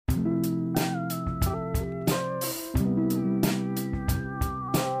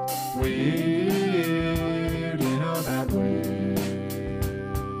Weird in a bad way.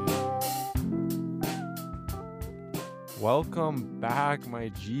 Welcome back, my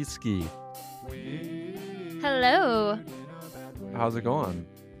G-ski. Hello. How's it going?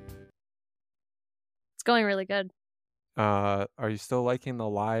 It's going really good. Are you still liking the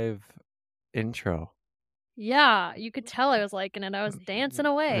live intro? Yeah, you could tell I was liking it. I was dancing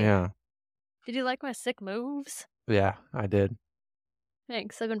away. Yeah. Did you like my sick moves? Yeah, I did.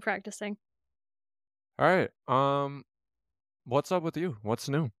 Thanks. I've been practicing. All right. What's up with you? What's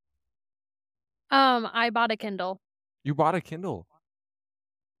new? I bought a Kindle. You bought a Kindle.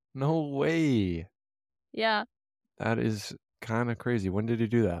 No way. Yeah. That is kind of crazy. When did you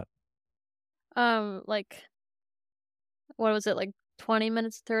do that? Like what was it? Like 20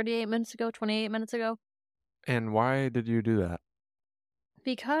 minutes, 38 minutes ago, 28 minutes ago? And why did you do that?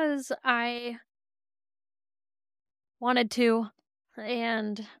 Because I wanted to,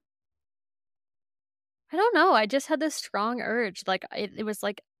 and I don't know, I just had this strong urge. Like it was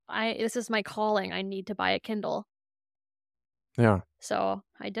like this is my calling. I need to buy a Kindle. Yeah. So,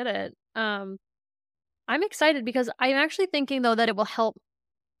 I did it. I'm excited because I'm actually thinking though that it will help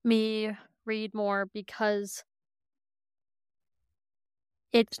me read more because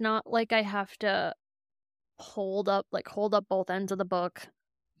it's not like I have to hold up both ends of the book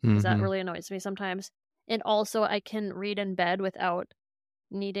because that Mm-hmm. really annoys me sometimes. And also I can read in bed without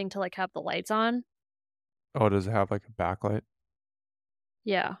needing to like have the lights on. Oh, does it have like a backlight?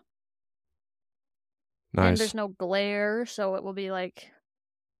 Yeah. And Nice. there's no glare, so it will be like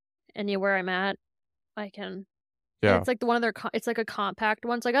anywhere I'm at, I can. And Yeah. it's like the one of their it's like a compact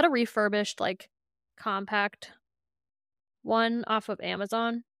one. So I got a refurbished like compact one off of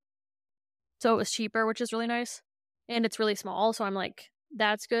Amazon. So it was cheaper, which is really nice. And it's really small, so I'm like,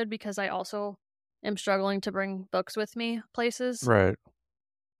 that's good because I also am struggling to bring books with me places. Right.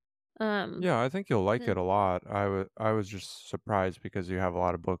 Um, Yeah, I think you'll like hmm, it a lot. I was just surprised because you have a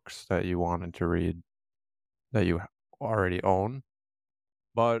lot of books that you wanted to read that you already own.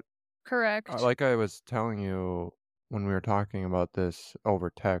 But correct. like I was telling you when we were talking about this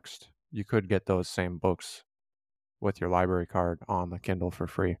over text, you could get those same books with your library card on the Kindle for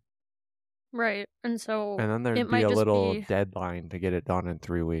free. Right. And so And then it there'd be might a just little be deadline to get it done in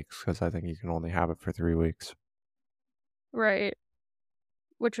 3 weeks because I think you can only have it for 3 weeks. right,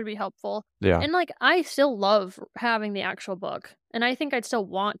 which would be helpful. Yeah. And like I still love having the actual book. And I think I'd still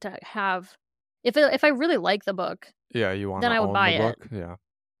want to have if I really like the book, Yeah, you want then to I would own buy the it. book? Yeah.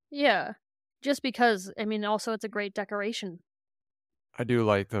 Yeah. Just because I mean also it's a great decoration. I do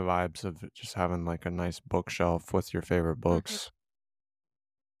like the vibes of just having like a nice bookshelf with your favorite Mhm. books.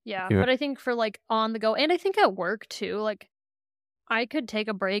 Yeah, Even, but I think for like on the go and I think at work too, like I could take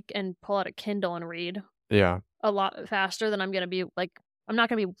a break and pull out a Kindle and read yeah, a lot faster than I'm gonna be like I'm not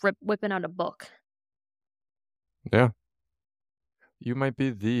gonna be whipping out a book. yeah. You might be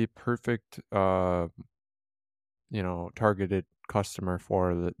the perfect, targeted customer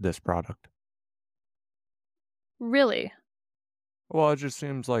for this product. Really? Well, it just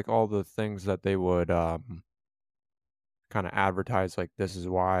seems like all the things that they would kind of advertise, like this is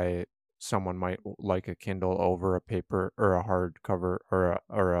why someone might like a Kindle over a paper or a hardcover or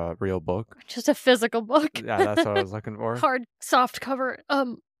a real book. Just a physical book. Yeah, that's what I was looking for. Hard soft cover.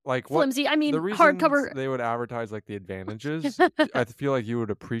 Like what Flimsy. I the mean reasons hardcover. they would advertise like the advantages, I feel like you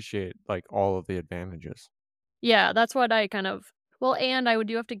would appreciate like all of the advantages. Yeah, that's what I kind of well, and I would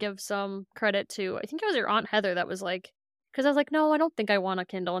do have to give some credit to I think it was your Aunt Heather that was like because I was like, no, I don't think I want a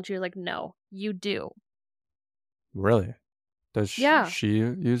Kindle. And she was like, no, you do. Really? Does Yeah, she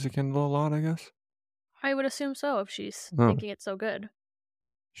use a Kindle a lot, I guess? I would assume so if she's Oh, thinking it's so good.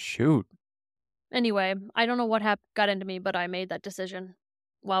 shoot. Anyway, I don't know what got into me, but I made that decision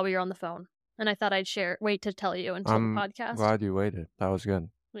while we were on the phone. And I thought I'd wait to tell you until the I'm podcast. glad you waited. That was good.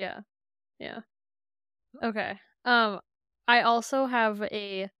 Yeah. Yeah. Okay. I also have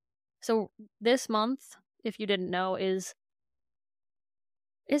so this month, if you didn't know, is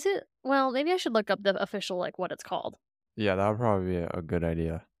it well, maybe I should look up the official like what it's called. Yeah, that would probably be a good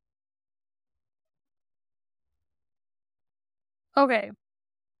idea. Okay.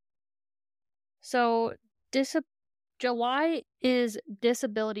 So dis July is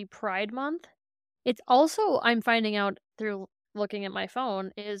Disability Pride Month. It's also I'm finding out through looking at my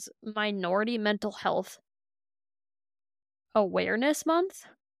phone is Minority Mental Health Awareness Month.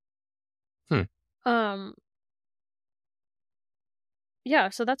 Hmm. Um yeah,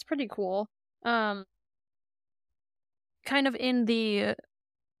 so that's pretty cool. Um kind of in the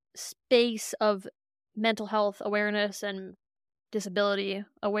space of mental health awareness and disability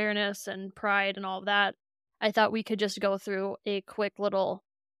awareness and pride and all of that, I thought we could just go through a quick little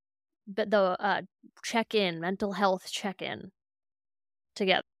the check-in, mental health check-in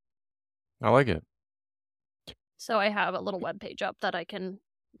together. I like it. So I have a little web page up that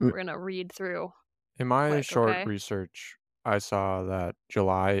Mm, we're gonna read through in my quick, short okay? research, I saw that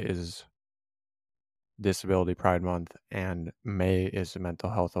July is Disability Pride Month and May is Mental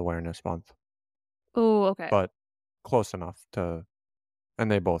Health Awareness Month, Ooh, okay. but close enough to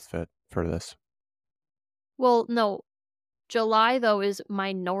and they both fit for this. Well, no, July, though, is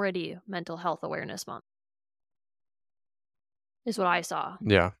Minority Mental Health Awareness Month, is what I saw.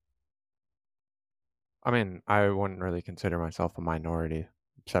 Yeah. I mean, I wouldn't really consider myself a minority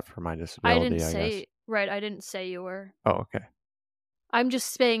except for my I didn't disability, I guess. say right, I didn't say you were. Oh, okay. I'm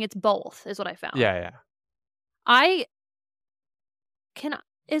just saying it's both, is what I found. Yeah, yeah. I can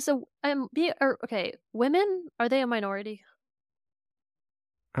is a be or okay, women, are they a minority?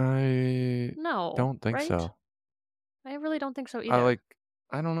 I No, don't think right? so. I really don't think so I either. like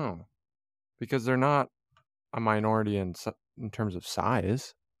I don't know because they're not a minority in terms of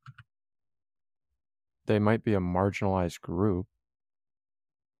size. They might be a marginalized group.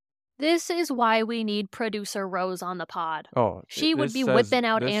 This is why we need producer Rose on the pod. Oh, She would be whipping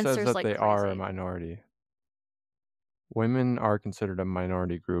out this says answers that like they are a crazy. minority. Women are considered a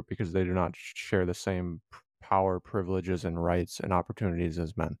minority group because they do not share the same power, privileges, and rights and opportunities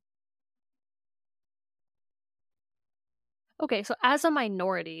as men. Okay, so as a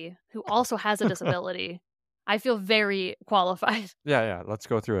minority who also has a disability, I feel very qualified. Yeah, yeah. Let's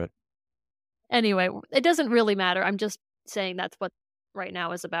go through it. Anyway, it doesn't really matter. I'm just saying that's what right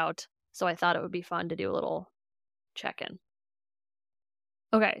now is about. So I thought it would be fun to do a little check in.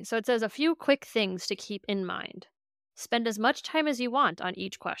 Okay, so it says a few quick things to keep in mind. Spend as much time as you want on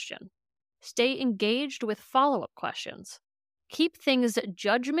each question. Stay engaged with follow up questions. Keep things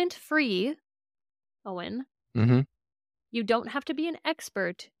judgment free, Owen. Mhm. You don't have to be an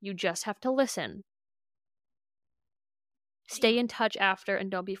expert, you just have to listen. Stay in touch after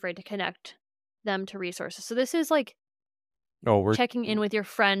and don't be afraid to connect them to resources. So this is like Oh, checking in with your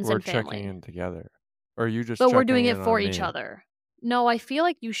friends we're and checking family, in together. Or are you just but we're checking doing it in for on each me? other. No, I feel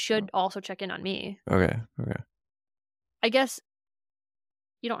like you Oh, should also check in on me. okay, okay. I guess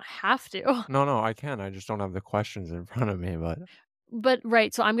you don't have to. No, no, I can. I just don't have the questions in front of me, but But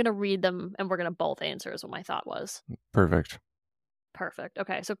right, so I'm gonna read them and we're gonna both answer is what my thought was. perfect. Perfect.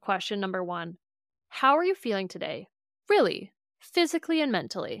 Okay, so question number 1. How are you feeling today? Really? Physically and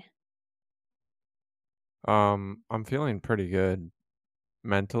mentally? I'm feeling pretty good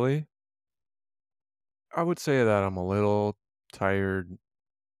mentally. I would say that I'm a little tired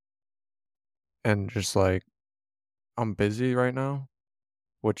and just like I'm busy right now,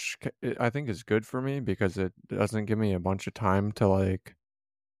 which I think is good for me because it doesn't give me a bunch of time to like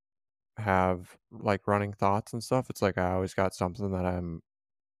have like running thoughts and stuff. It's like I always got something that I'm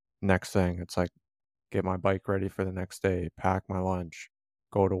next thing. It's like get my bike ready for the next day, pack my lunch,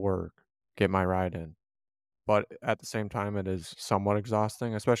 go to work, get my ride in. But at the same time, it is somewhat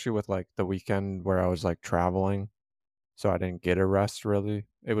exhausting, especially with like the weekend where I was like traveling. So I didn't get a rest really.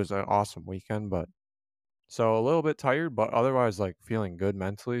 It was an awesome weekend, but so a little bit tired, but otherwise like feeling good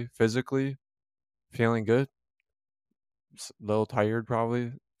mentally, physically, feeling good. A little tired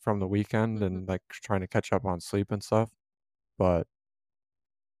probably from the weekend Mhm. and like trying to catch up on sleep and stuff. But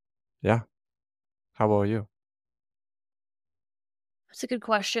yeah, how about you? That's a good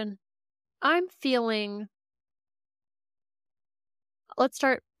question. I'm feeling let's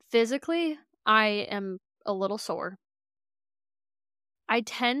start physically. I am a little sore. I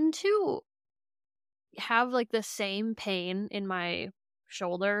tend to have like the same pain in my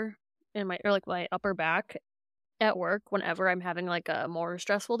shoulder in my or like my upper back at work whenever I'm having like a more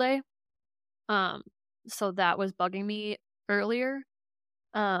stressful day. Um so that was bugging me earlier.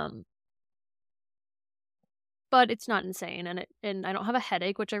 Um but it's not insane and I don't have a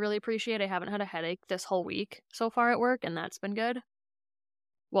headache, which I really appreciate. I haven't had a headache this whole week so far at work and that's been good.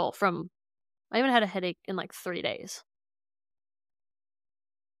 Well, from I haven't had a headache in like 3 days,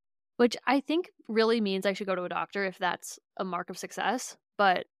 which I think really means I should go to a doctor if that's a mark of success,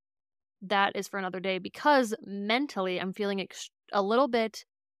 but that is for another day because mentally I'm feeling a little bit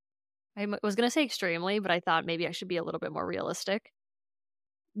was going to say extremely, but I thought maybe I should be a little bit more realistic.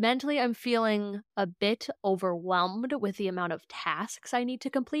 Mentally, I'm feeling a bit overwhelmed with the amount of tasks I need to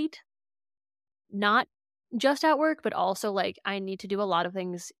complete. Not just at work, but also like I need to do a lot of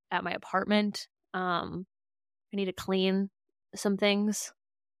things at my apartment. I need to clean some things.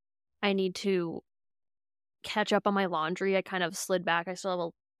 I need to catch up on my laundry. I kind of slid back.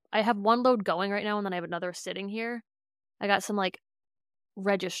 I have one load going right now and then I have another sitting here. I got some like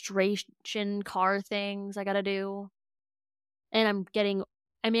registration car things I got to do and I'm getting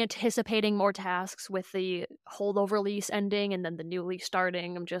I'm anticipating more tasks with the holdover lease ending and then the new lease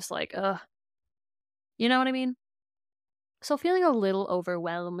starting. I'm just like, ugh. You know what I mean? So feeling a little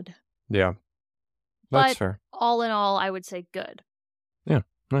overwhelmed, Yeah, that's but fair. all in all, I would say good. Yeah,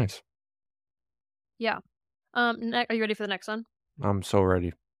 nice. Yeah. Are you ready for the next one? I'm so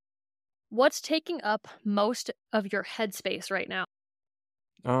ready. What's taking up most of your headspace right now?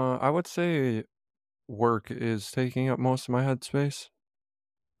 I would say work is taking up most of my headspace.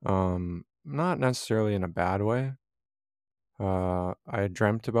 Not necessarily in a bad way. I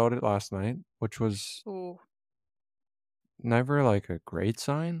dreamt about it last night, which was Ooh, never like a great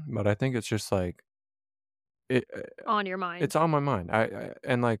sign, but I think it's just like it. on your mind. It's on my mind.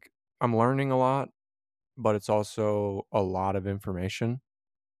 And like I'm learning a lot, but it's also a lot of information.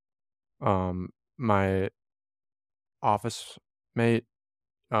 My office mate,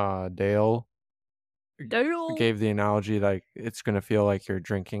 Dale, Dale. gave the analogy like it's gonna feel like you're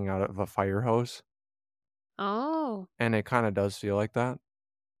drinking out of a fire hose, Oh, and it kind of does feel like that.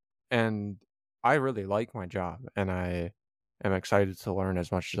 And I really like my job, and I am excited to learn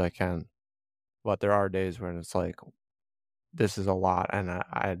as much as I can. But there are days when it's like, this is a lot, and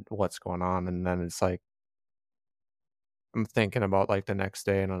I what's going on? And then it's like I'm thinking about like the next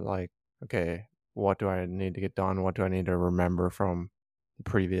day, and I'm like, okay, what do I need to get done? What do I need to remember from the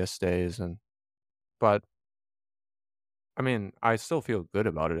previous days? And but I mean, I still feel good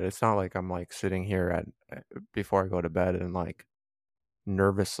about it. It's not like I'm like sitting here at before I go to bed and like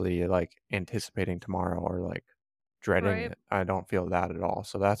nervously like anticipating tomorrow or like dreading right. it. I don't feel that at all.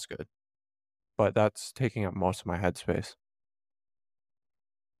 So that's good. But that's taking up most of my headspace.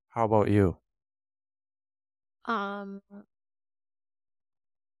 How about you? Um,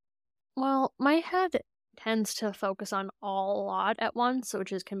 well, my head tends to focus on a lot at once,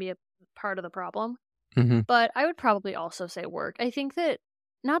 which is can be a part of the problem. Mhm. But I would probably also say work. I think that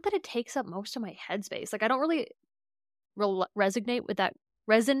not that it takes up most of my headspace. Like I don't really resonate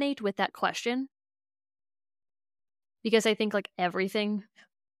with that question because I think like everything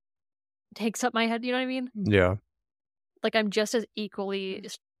takes up my head. You know what I mean? Yeah. Like I'm just as equally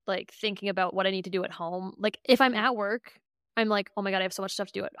like thinking about what I need to do at home. Like if I'm at work, I'm like, oh my god, I have so much stuff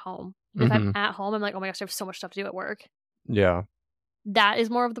to do at home. And if I'm Mhm. at home, I'm like, oh my gosh, I have so much stuff to do at work. Yeah. That is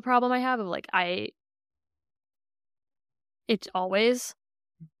more of the problem I have of like it's always.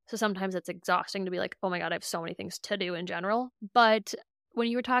 So sometimes it's exhausting to be like, "Oh my god, I have so many things to do in general." But when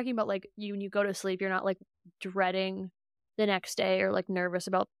you were talking about, like, when you go to sleep, you're not, like, dreading the next day or, like, nervous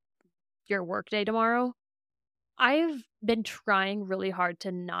about your workday tomorrow. I've been trying really hard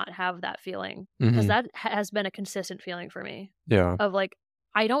to not have that feeling because Mhm. that has been a consistent feeling for me Yeah. of, like,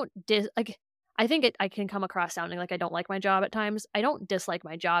 I don't like, I think I can come across sounding like I don't like my job at times. I don't dislike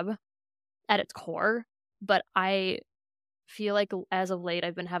my job at its core, but I feel like as of late,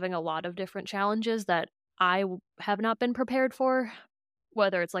 I've been having a lot of different challenges that have not been prepared for,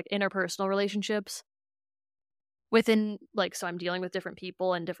 whether it's like interpersonal relationships within like so I'm dealing with different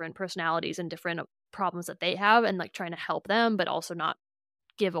people and different personalities and different problems that they have and like trying to help them, but also not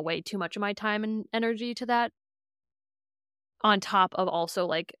give away too much of my time and energy to that. On top of also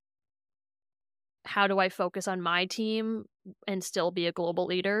like how do I focus on my team and still be a global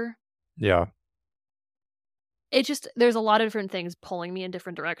leader? Yeah. It just there's a lot of different things pulling me in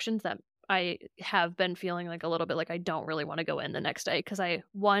different directions that I have been feeling like a little bit like I don't really wanna go in the next day because I,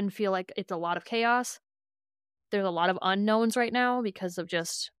 1, feel like it's a lot of chaos. There's a lot of unknowns right now because of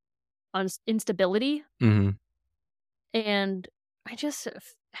just instability, Mhm. and I just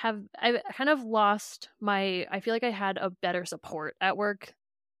I've kind of lost my I feel like I had a better support at work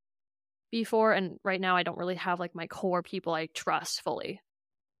before, and right now I don't really have, like, my core people I trust fully.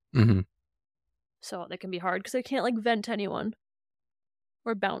 Mhm. So, that can be hard because I can't, like, vent to anyone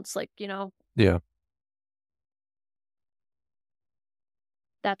or bounce, like, Yeah.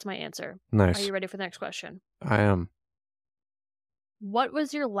 That's my answer. Are Nice. you ready for the next question? I am. What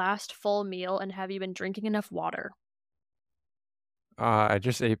was your last full meal, and have you been drinking enough water? I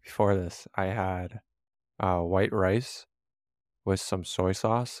just ate before this. I had white rice with some soy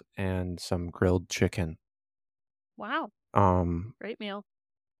sauce and some grilled chicken. Wow, Um, great meal.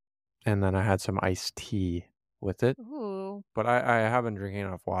 and then I had some iced tea with it. Ooh, But I have been drinking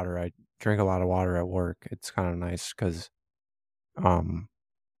enough water. I drink a lot of water at work. It's kind of nice because um,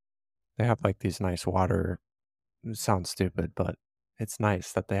 they have like these nice water. It sounds stupid, but it's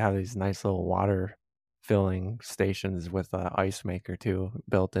nice that they have these nice little water filling stations with a ice maker too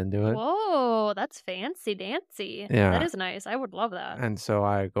built into it. whoa, that's fancy dancy. That Yeah, is nice. I would love that. and so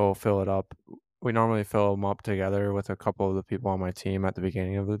I go fill it up. We normally fill them up together with a couple of the people on my team at the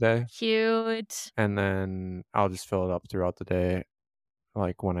beginning of the day, Cute. and then I'll just fill it up throughout the day.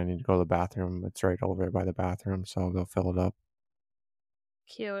 like, when I need to go to the bathroom, it's right over by the bathroom, so I'll go fill it up,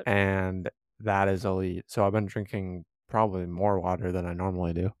 Cute. and that is elite. So I've been drinking probably more water than I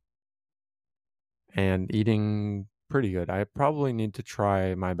normally do and eating pretty good. I probably need to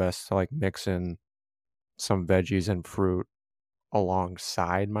try my best to, like, mix in some veggies and fruit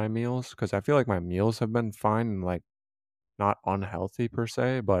alongside my meals because I feel like my meals have been fine and, like, not unhealthy per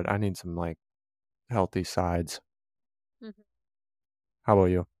se, but I need some, like, healthy sides. Mhm. How about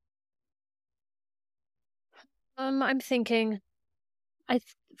you? I'm thinking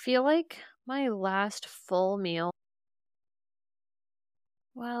feel like my last full meal,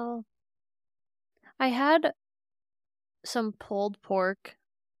 well, I had some pulled pork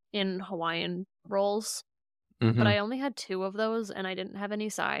in Hawaiian rolls, but Mhm. I only had 2 of those and I didn't have any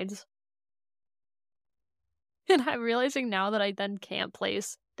sides. And I'm realizing now that I then can't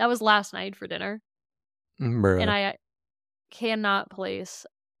place that was last night for dinner, and Bruh. I cannot place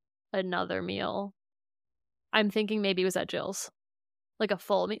another meal. I'm thinking maybe it was at Jill's, like a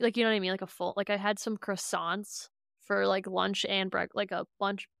full like, you know what I mean? Like a full like, I had some croissants for, like, lunch and like a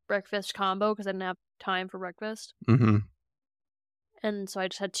lunch breakfast combo because I didn't have time for breakfast, Mhm. and so I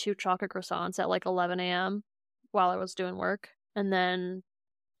just had 2 chocolate croissants at, like, 11 a.m. while I was doing work, and then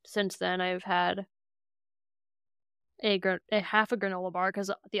since then, I've had a half a granola bar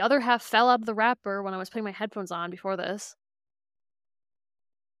because the other half fell out of the wrapper when I was putting my headphones on before this,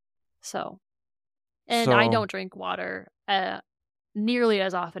 so and I So don't drink water, nearly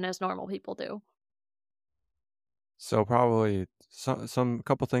as often as normal people do. so probably some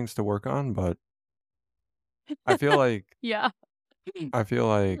couple things to work on, but I feel like Yeah, I feel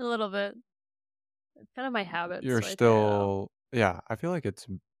a like little bit. It's kind of my habits you're right there, though. still yeah, I feel like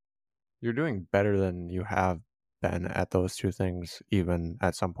you're doing better than you have been at those 2 things even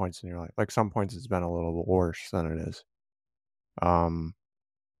at some points in your life. Like, some points it's been a little worse than it is. Um,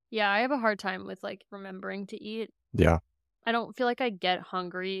 Yeah, I have a hard time with, like, remembering to eat. yeah. I don't feel like I get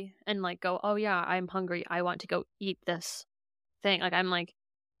hungry and, like, go, "Oh, yeah, I'm hungry. I want to go eat this thing." Like, I'm like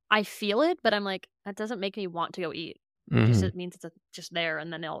I feel it, but I'm like, "That doesn't make me want to go eat." Mhm. It means it's, just there,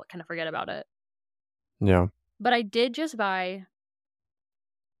 and then I'll kinda forget about it. Yeah. But I did just buy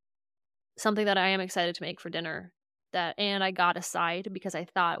something that I am excited to make for dinner that and I got a side because I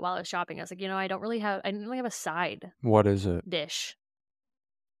thought while I was shopping, I was like, I didn't really have a side What is it? dish.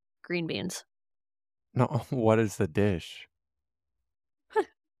 Green beans. No, what is the dish?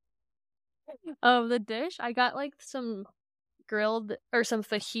 The dish, I got, like, some grilled or some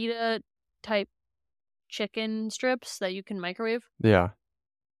fajita type chicken strips that you can microwave, Yeah.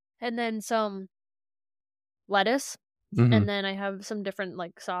 and then some lettuce, and Mhm. then I have some different,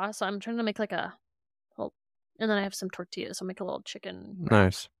 like, sauce, so I'm trying to make, like, a well and then I have some tortillas, so I'll make a little chicken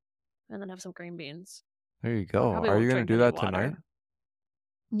wrap, Nice. and then have some green beans. There you I go. probably Are you won't gonna drink do any that tonight? water.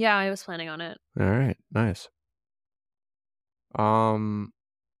 Yeah, I was planning on it. Alright, nice. Um,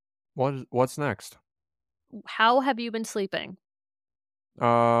 what's next? How have you been sleeping?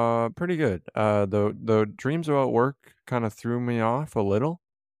 Pretty good. The dreams about work kinda threw me off a little.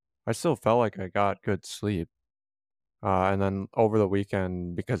 I still felt like I got good sleep. And then over the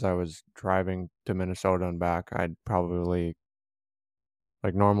weekend, because I was driving to Minnesota and back, I'd probably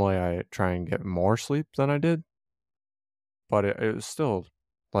like, normally, I try and get more sleep than I did, but it was still,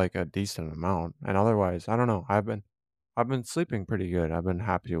 like, a decent amount, and otherwise, I don't know, I've been sleeping pretty good. I've been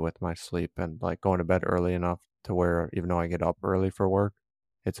happy with my sleep and, like, going to bed early enough to where even though I get up early for work,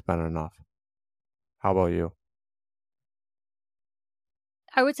 it's been enough. How about you?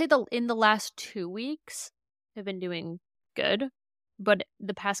 I would say in the last 2 weeks, I've been doing good, but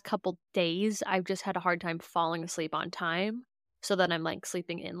the past couple days, I've just had a hard time falling asleep on time, so that I'm, like,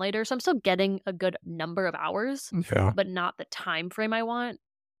 sleeping in later, so I'm still getting a good number of hours, Yeah. but not the time frame I want,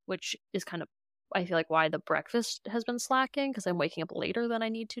 which is kind of I feel like why the breakfast has been slacking because 'cause I'm waking up later than I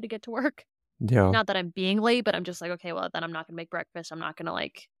need to get to work. Yeah. Not that I'm being late, but I'm just like, "Okay, well, then I'm not gonna make breakfast, I'm not gonna,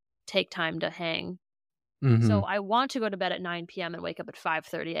 like, take time to hang." So Mhm. I want to go to bed at 9 p.m. and wake up at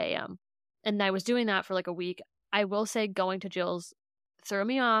 5:30 a.m. And I was doing that for like a week. I will say going to Jill's threw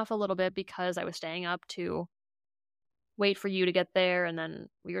me off a little bit because I was staying up to wait for you to get there and then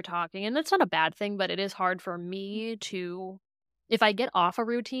we were talking. And that's not a bad thing, but it is hard for me to if I get off a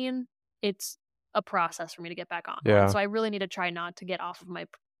routine, it's a process for me to get back on one. Yeah. So I really need to try not to get off of my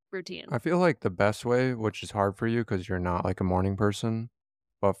routine. I feel like the best way, which is hard for you because 'cause you're not, like, a morning person,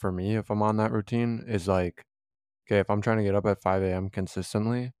 but for me, if I'm on that routine, is like, okay, if I'm trying to get up at 5 a.m.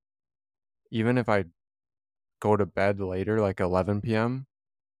 consistently, even if I go to bed later, like 11 p.m.,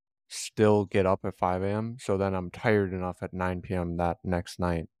 still get up at 5 a.m., so then I'm tired enough at 9 p.m. that next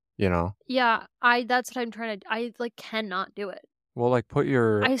night, you know? Yeah, I that's what I'm trying to I like cannot do it. Well, like,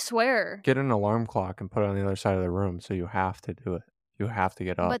 I swear. get an alarm clock and put it on the other side of the room, so you have to do it. You have to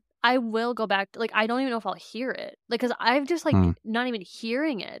get up. But I will go back to like, I don't even know if I'll hear it. Like, cause 'cause I've just, like, Hmm, not even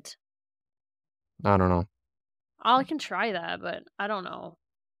hearing it. I don't know. I can try that, but I don't know.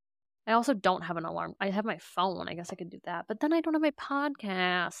 I also don't have an alarm. I have my phone, I guess I could do that, but then I don't have my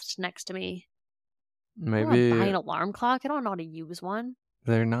podcast next to me. I don't wanna buy Maybe an alarm clock, I don't know how to use one.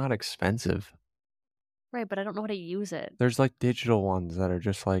 they're not expensive. Right, but I don't know how to use it. There's, like, digital ones that are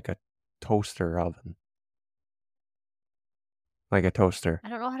just like a toaster oven, like a toaster. I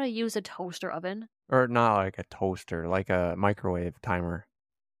don't know how to use a toaster oven. Or not like a toaster, like a microwave timer.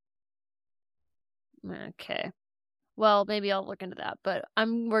 Okay. Well, maybe I'll look into that, but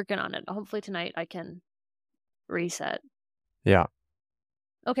I'm working on it. Hopefully tonight I can reset. Yeah.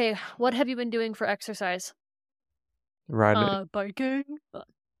 Okay, what have you been doing for exercise? Riding Biking?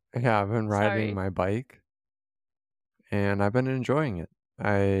 Yeah, I've been riding Sorry. my bike, and I've been enjoying it.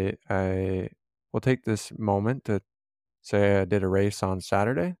 I will take this moment to say I did a race on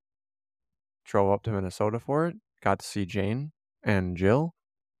Saturday, drove up to Minnesota for it, got to see Jane and Jill,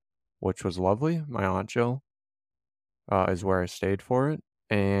 which was lovely. My Aunt Jill, is where I stayed for it,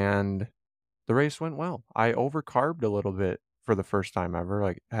 and the race went well. I overcarbed a little bit for the first time ever,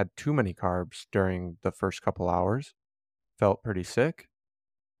 like, had too many carbs during the first couple hours, felt pretty sick.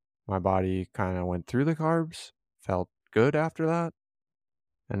 My body kinda went through the carbs, felt good after that,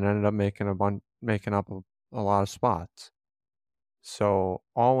 and ended up making up a lot of spots. So,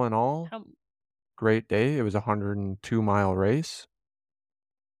 all in all, How great day. It was a 102-mile race,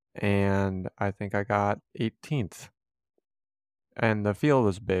 and I think I got 18th. And the field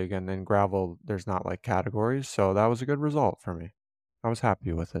was big, and in gravel, there's not, like, categories, so that was a good result for me. I was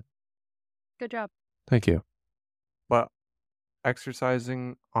happy with it. good job. Thank you. But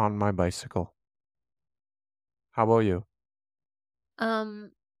exercising on my bicycle. How about you?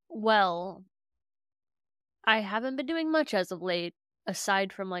 Um, well, I haven't been doing much as of late,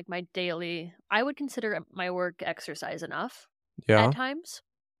 aside from like my daily. I would consider my work exercise enough at Yeah? times.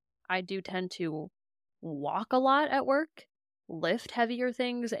 I do tend to walk a lot at work, lift heavier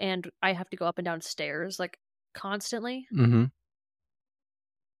things, and I have to go up and down stairs like constantly. Mhm.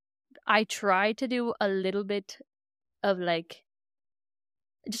 I try to do a little bit of like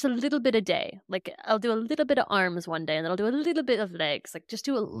just a little bit a day. Like I'll do a little bit of arms one day and then I'll do a little bit of legs. Like just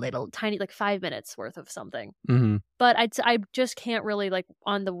do a little tiny like 5 minutes worth of something. Mhm. But I just can't really, like,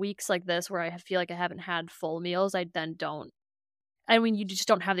 on the weeks like this where I feel like I haven't had full meals, I then don't I mean, you just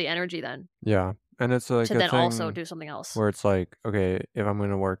don't have the energy then Yeah, and it's, like, to a then also thing do something else. where it's like, okay, if I'm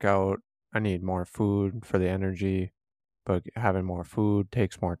gonna work out, I need more food for the energy, but having more food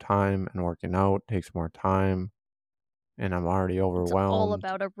takes more time, and working out takes more time, and I'm already It's all overwhelmed.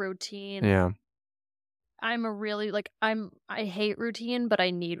 about a routine. Yeah, I'm a really like, I hate routine, but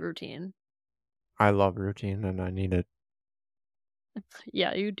I need routine. I love routine, and I need it.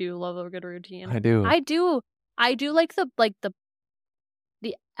 Yeah, you do love a good routine. I do. I do I do like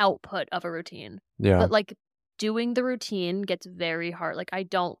the output of a routine, Yeah. but, like, doing the routine gets very hard, like, I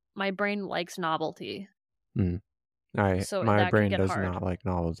don't my brain likes novelty, Mm. I so My that can brain get does hard. not like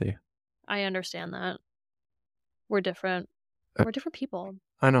novelty. I understand that. We're different. Uh, We're different people.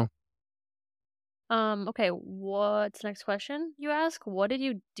 I know. Okay, what's next question you ask? What did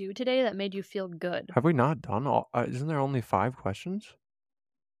you do today that made you feel good? Have we not done all isn't there only 5 questions?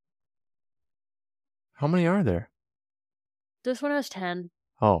 How many are there? This one has 10.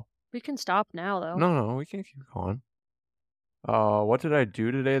 Oh. We can stop now though. No, no, we can keep going. What did I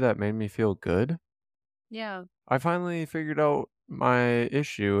do today that made me feel good? Yeah. I finally figured out my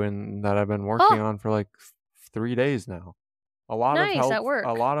issue and that I've been working Oh, on for, like, 3 days now. nice at A work.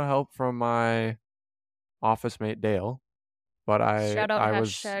 lot of help from my office mate Dale, but Shout out I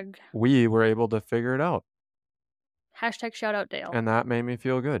was hashtag we were able to figure it out, hashtag shout out Dale. and that made me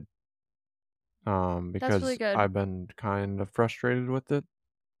feel good, That's really because good. I've been kind of frustrated with it,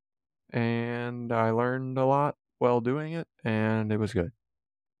 and I learned a lot while doing it, and it was good.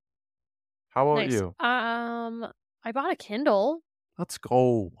 How about Nice. you? I bought a Kindle. Let's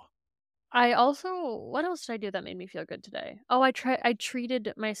go. I also what else did I do that made me feel good today? Oh, I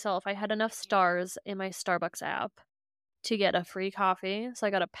treated myself. I had enough stars in my Starbucks app to get a free coffee. So I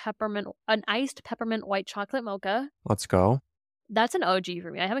got an iced peppermint white chocolate mocha. Let's go. That's an OG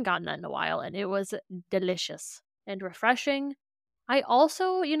for me. I haven't gotten that in a while and it was delicious and refreshing. I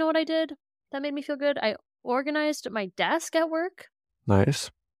also, you know what I did that made me feel good? I organized my desk at work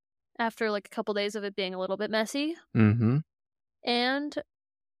Nice. after like a couple days of it being a little bit messy. Mhm. And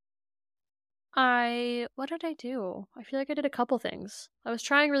I what did I do? I feel like I did a couple things. I was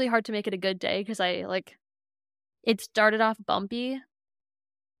trying really hard to make it a good day because I like It started off bumpy.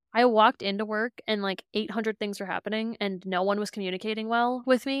 I walked into work and, like, 800 things were happening, and no one was communicating well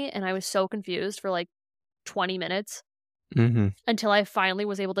with me, and I was so confused for, like, 20 minutes Mhm. until I finally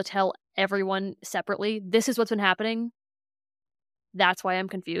was able to tell everyone separately, "This is what's been happening. That's why I'm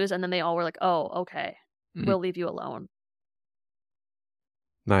confused," and then they all were like, "Oh, okay. Mm, We'll leave you alone."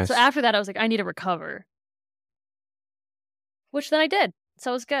 So nice. after that, I was like, "I need to recover," which then I did,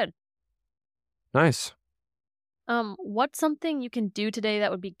 so it was good. Nice. What's something you can do today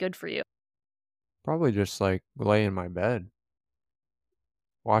that would be good for you? Probably just, like, lay in my bed,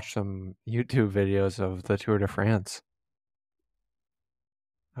 watch some YouTube videos of the Tour de France.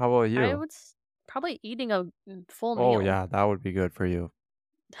 How about I you? would probably eating a full Oh, meal. yeah, that would be good for you.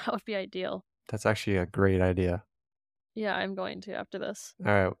 That would be ideal. That's actually a great idea. Yeah, I'm going to after this.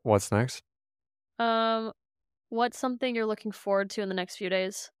 Alright, what's next? Um, what's something you're looking forward to in the next few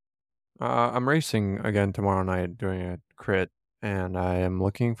days? I'm racing again tomorrow night doing a crit, and I am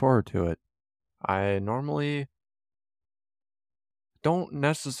looking forward to it. I normally don't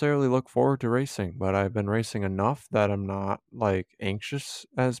necessarily look forward to racing, but I've been racing enough that I'm not, like, anxious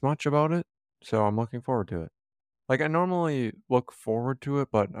as much about it, so I'm looking forward to it. Like, I normally look forward to it,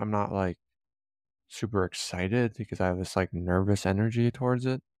 but I'm not, like, super excited because I have this, like, nervous energy towards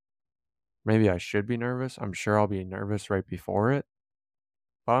it. Maybe I should be nervous. I'm sure I'll be nervous right before it,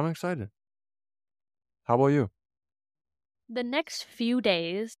 but I'm excited. How about you? The next few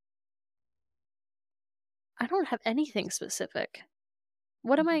days, I don't have anything specific.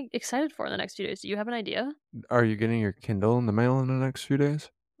 What am I excited for in the next few days? Do you have an idea? Are you getting your Kindle in the mail in the next few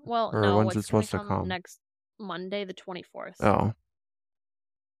days? Well, Or no, when's it it's gonna supposed to come come? next Monday, the 24th. Oh,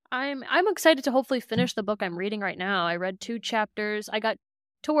 I'm excited to hopefully finish the book I'm reading right now. I read 2 chapters. I got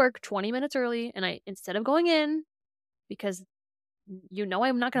to work 20 minutes early, and I instead of going in because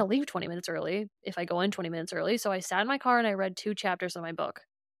I'm not gonna leave 20 minutes early if I go in 20 minutes early, so I sat in my car and I read 2 chapters of my book.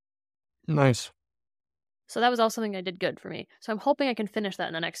 nice. So that was also something I did good for me. So I'm hoping I can finish that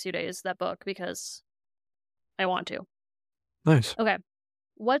in the next few days, that book, because I want to. Nice. Okay.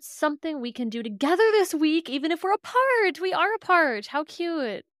 What's something we can do together this week, even if we're apart? We are apart. How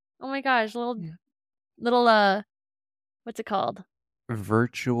cute. Oh my gosh, Yeah. little what's it called?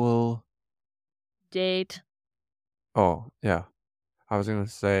 Virtual. Date. Oh, yeah. I was gonna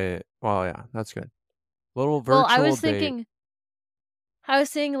say, well, yeah, that's good. Little Well, virtual date. I was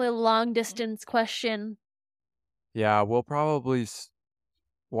saying a little long distance question. Yeah, we'll probably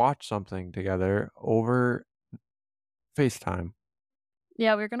watch something together over FaceTime.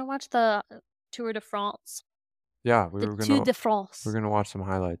 Yeah, we are gonna watch the Tour de France. Yeah, The Tour de we're France. gonna watch some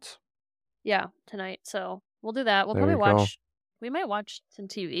highlights. Yeah, tonight. So we'll do that. There you go. We might watch some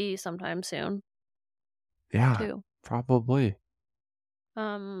TV sometime soon Yeah, too. probably.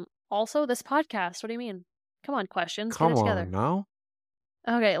 Also this podcast. What do you mean? Come on, questions. Get Come it on together. now.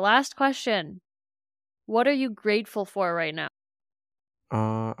 Okay, last question. What are you grateful for right now?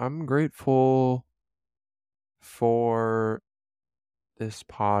 I'm grateful for this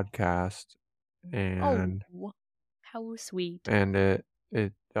podcast Oh, and how sweet. it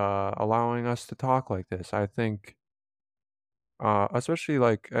allowing us to talk like this. I think especially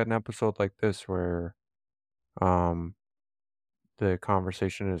like an episode like this where um the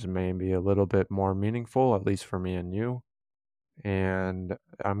conversation is maybe a little bit more meaningful, at least for me and you. And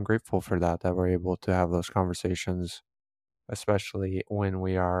I'm grateful for that we're able to have those conversations, especially when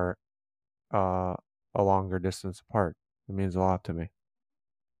we are uh a longer distance apart. It means a lot to me.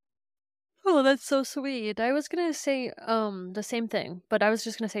 Oh, that's so sweet. I was gonna say the same thing, but I was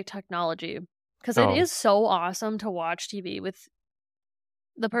just gonna say technology. Because it Oh, is so awesome to watch TV with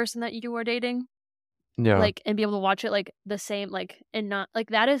the person that you are dating. yeah. Like, and be able to watch it like the same, like, and not like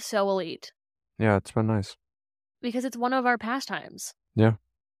that is so elite. Yeah, it's been nice. Because it's one of our pastimes Yeah.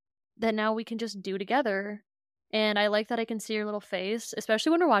 that now we can just do together. And I like that I can see your little face,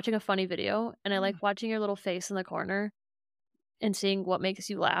 especially when we're watching a funny video. And I like watching your little face in the corner and seeing what makes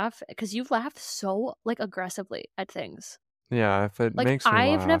you laugh because you laugh so like aggressively at things. Yeah, if it Like, makes me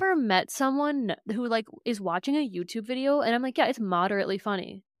I've laugh. never met someone who, like, is watching a YouTube video and I'm like, "Yeah, it's moderately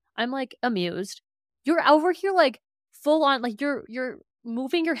funny." I'm, like, amused. You're over here, like, full on like, you're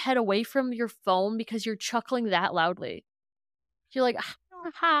moving your head away from your phone because you're chuckling that loudly. You're like, "Ha,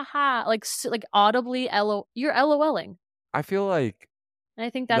 ha, ha," like, like, audibly you're LOLing, I feel like and I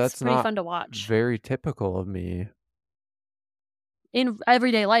think that's that's pretty not fun to watch. very typical of me. In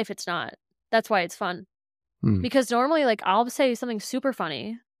everyday life, it's not. That's why it's fun. Hmm. Because normally, like, I'll say something super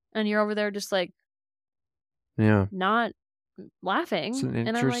funny, and you're over there just, like, Yeah. not It's laughing, an and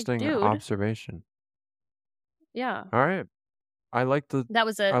I'm like, interesting "Dude." observation. Yeah. All right. I like the That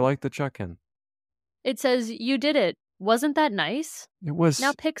was I it. like the check-in. It says, "You did it. Wasn't that nice? It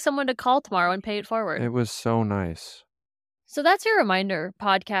Now was pick someone to call tomorrow and pay it forward." it was so nice. So that's your reminder,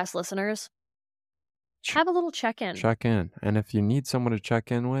 podcast listeners. Ch Have a little check-in. check in, and if you need someone to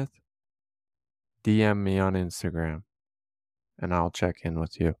check in with, DM me on Instagram, and I'll check in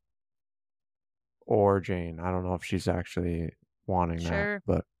with you. Or Jane. I don't know if she's actually wanting that, Sure.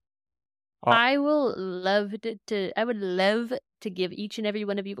 but, uh I would love to give each and every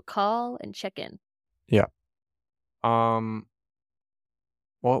one of you a call and check in. yeah. Um,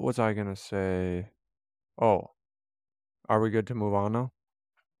 what was I gonna say? Oh, are we good to move on now?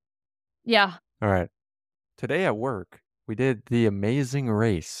 Yeah. Alright. Today at work, we did the Amazing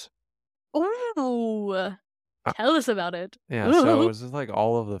Race. Ooh. Uh, Tell us about it. yeah, so it Ooh. was just, like,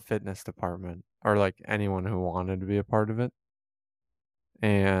 all of the fitness department or, like, anyone who wanted to be a part of it,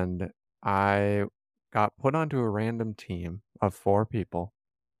 and I got put onto a random team of 4 people.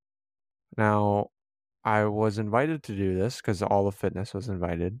 Now, I was invited to do this because all the fitness was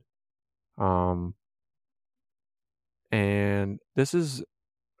invited, um, and this is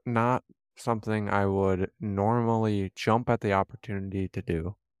not something I would normally jump at the opportunity to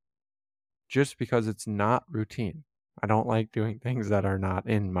do just because it's not routine. I don't like doing things that are not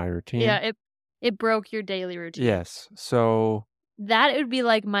in my Yeah, routine. it broke your daily routine. Yes. So, That would be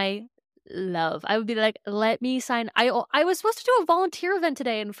like my love. I would be like, "Let me sign." I was supposed to do a volunteer event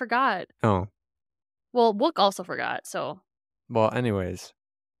today and forgot. oh, Well, Wook also forgot, so well, anyways,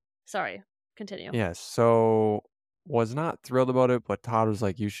 sorry. Continue. yes. So, was not thrilled about it, but Todd was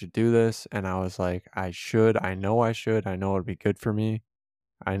like, you should do this. And I was like, I should. I know I should. I know it'd be good for me.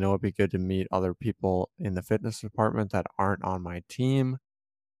 I know it'd be good to meet other people in the fitness department that aren't on my team.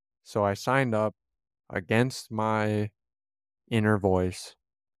 So I signed up against my inner voice,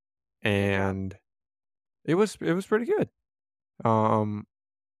 Good job. and it was pretty good. Um,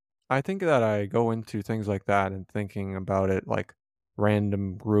 I think that I go into things like that and thinking about it like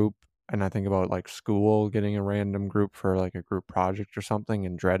random group, and I think about like school getting a random group for like a group project or something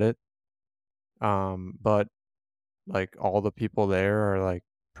and dread it. But like all the people there are like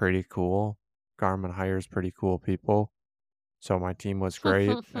pretty cool. Garmin hires pretty cool people. So my team was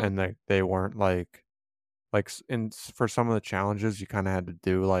great, and they weren't for some of the challenges, you kinda had to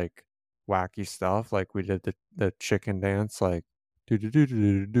do, like, wacky stuff, like, we did the chicken dance, like, "Do do do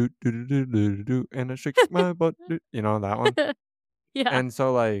do do do do do do do do, and I shake my butt, do" you know, that one? Yeah. And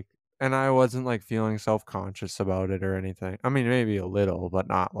so, like and I wasn't, like, feeling self-conscious about it or anything. I mean, maybe a little, but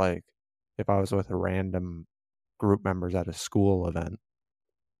not, like, if I was with a random group members at a school event.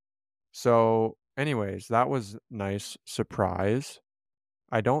 So, anyways, that was nice surprise.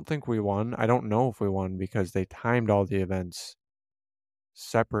 I don't think we won. I don't know if we won because they timed all the events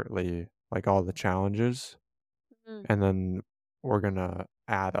separately, like all the challenges, Mm. and then we're gonna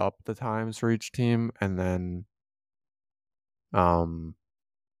add up the times for each team and then, um,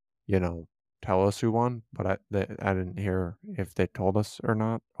 you know, tell us who won. But I didn't hear if they told us or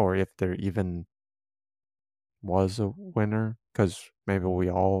not, or if there even was a winner, because maybe we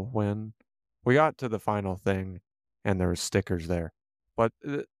all win. We got to the final thing, and there was stickers there. But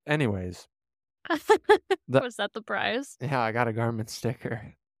anyways, the Was that the prize? yeah, I got a Garmin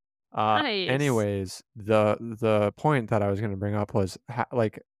sticker. Nice. Anyways, the point that I was gonna bring up was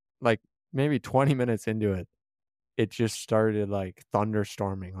like maybe 20 minutes into it, it just started like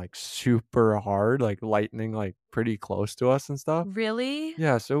thunderstorming like super hard, like lightning like pretty close to us and stuff. Really?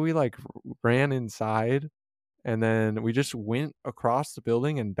 Yeah, so we like ran inside and then we just went across the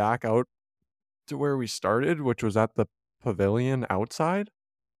building and back out to where we started, which was at the pavilion outside.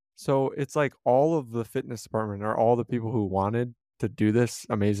 So it's like all of the fitness department or all the people who wanted to do this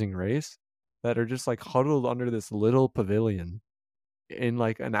amazing race that are just like huddled under this little pavilion in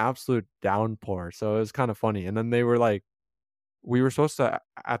like an absolute downpour. So it was kind of funny. And then they were like, we were supposed to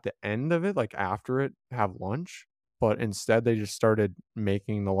at the end of it, like after it, have lunch, but instead they just started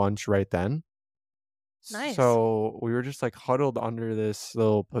making the lunch right then. Nice. So we were just like huddled under this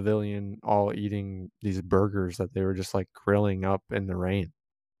little pavilion, all eating these burgers that they were just like grilling up in the rain.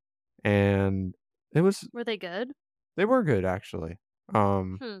 And it was Were they good? they were good actually.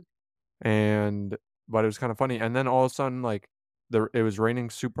 Um, Hmm. and but it was kinda funny, and then all of a sudden, like, it was raining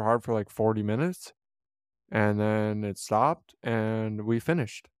super hard for, like, 40 minutes, and then it stopped, and we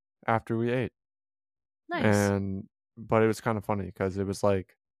finished after we ate, Nice. and but it was kinda funny because it was,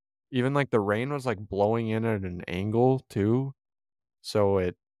 like even, like, the rain was, like, blowing in at an angle too, so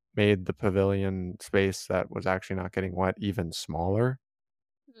it made the pavilion space that was actually not getting wet even smaller,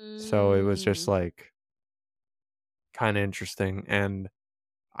 so it was just, Mm. like, kinda interesting, and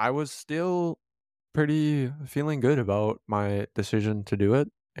I was still pretty feeling good about my decision to do it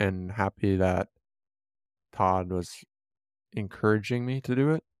and happy that Todd was encouraging me to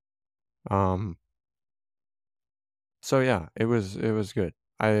do it. Um, so yeah, it was good.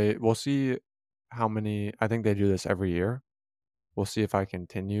 I We'll see how many. I think they do this every year. We'll see if I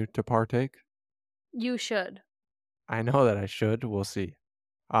continue to partake. You should. I know that I should. We'll see.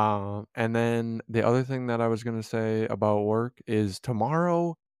 And then the other thing that I was gonna say about work is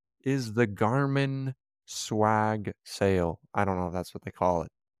tomorrow is the Garmin swag sale. I don't know if that's what they call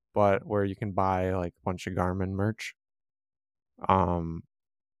it, but where you can buy like a bunch of Garmin merch. Um,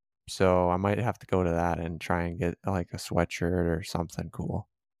 so I might have to go to that and try and get like a sweatshirt or something cool.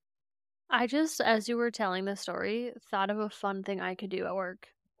 I just, as you were telling the story, thought of a fun thing I could do at work.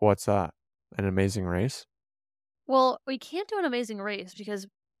 What's that? An amazing race? Well, we can't do an amazing race because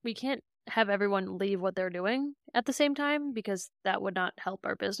we can't have everyone leave what they're doing at the same time because that would not help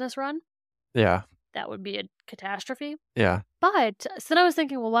our business run. Yeah, That would be a catastrophe. yeah. But so then I was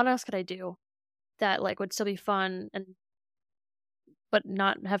thinking, well, what else could I do that like would still be fun and but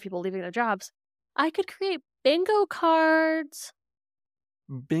not have people leaving their jobs? I could create bingo cards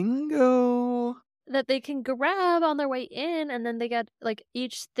Bingo. that they can grab on their way in, and then they get like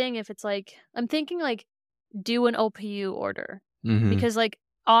each thing. If it's like, I'm thinking like do an OPU order Mm-hmm. because like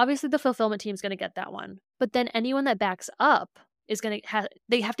obviously the fulfillment team's going to get that one, but then anyone that backs up is going to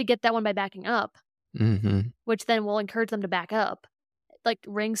they have to get that one by backing up, Mm-hmm. which then will encourage them to back up. Like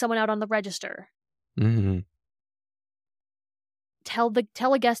ring someone out on the register. Mm-hmm.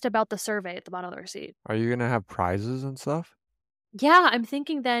 Tell a guest about the survey at the bottom of the receipt. Are you gonna have prizes and stuff? Yeah, I'm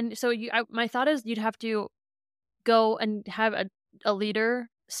thinking then. So my thought is you'd have to go and have a leader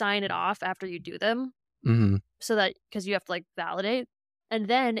sign it off after you do them, Mm-hmm. so that because you have to like validate, and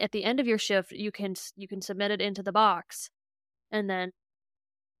then at the end of your shift you can submit it into the box, and then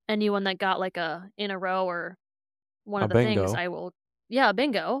anyone that got like a in a row or one A of the things bingo. I will, yeah,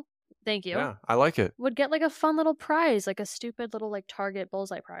 bingo. Thank you. Yeah, I like it. Would get like a fun little prize, like a stupid little like Target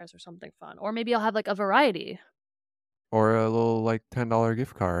bullseye prize or something fun. Or maybe I'll have like a variety. Or a little like $10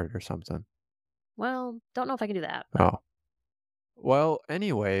 gift card or something. Well, don't know if I can do that, but Oh. Well,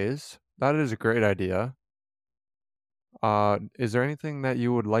 anyways, that is a great idea. Is there anything that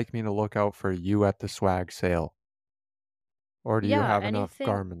you would like me to look out for you at the swag sale? Or do you yeah, have enough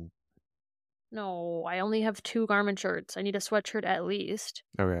anything. Garmin? No, I only have 2 Garmin shirts. I need a sweatshirt at least.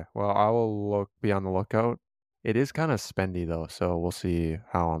 Okay, well, I will be on the lookout. It is kind of spendy though, so we'll see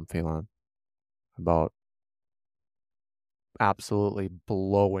how I'm feeling about absolutely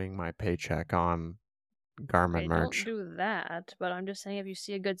blowing my paycheck on Garmin Okay, don't merch. do that, but I'm just saying if you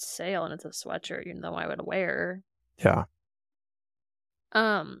see a good sale and it's a sweatshirt, you know I would wear. Yeah,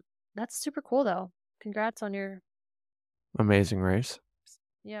 Um, that's super cool though. Congrats on your amazing race.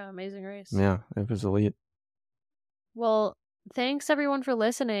 yeah, amazing race. Yeah, it was elite. Well, thanks everyone for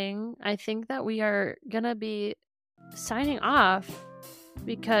listening. I think that we are gonna be signing off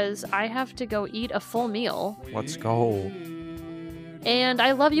because I have to go eat a full meal. Let's go. And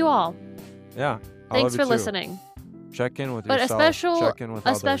I love you all. Yeah, I love Thanks you for too. listening. Check in with But yourself. Check in with a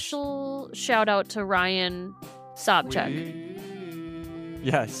others. special shout out to Ryan Sobchuk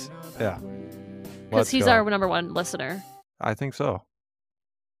Yes. Yeah. because Let's he's go. our number 1 listener. I think so.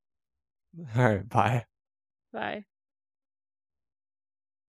 All right. Bye. Bye.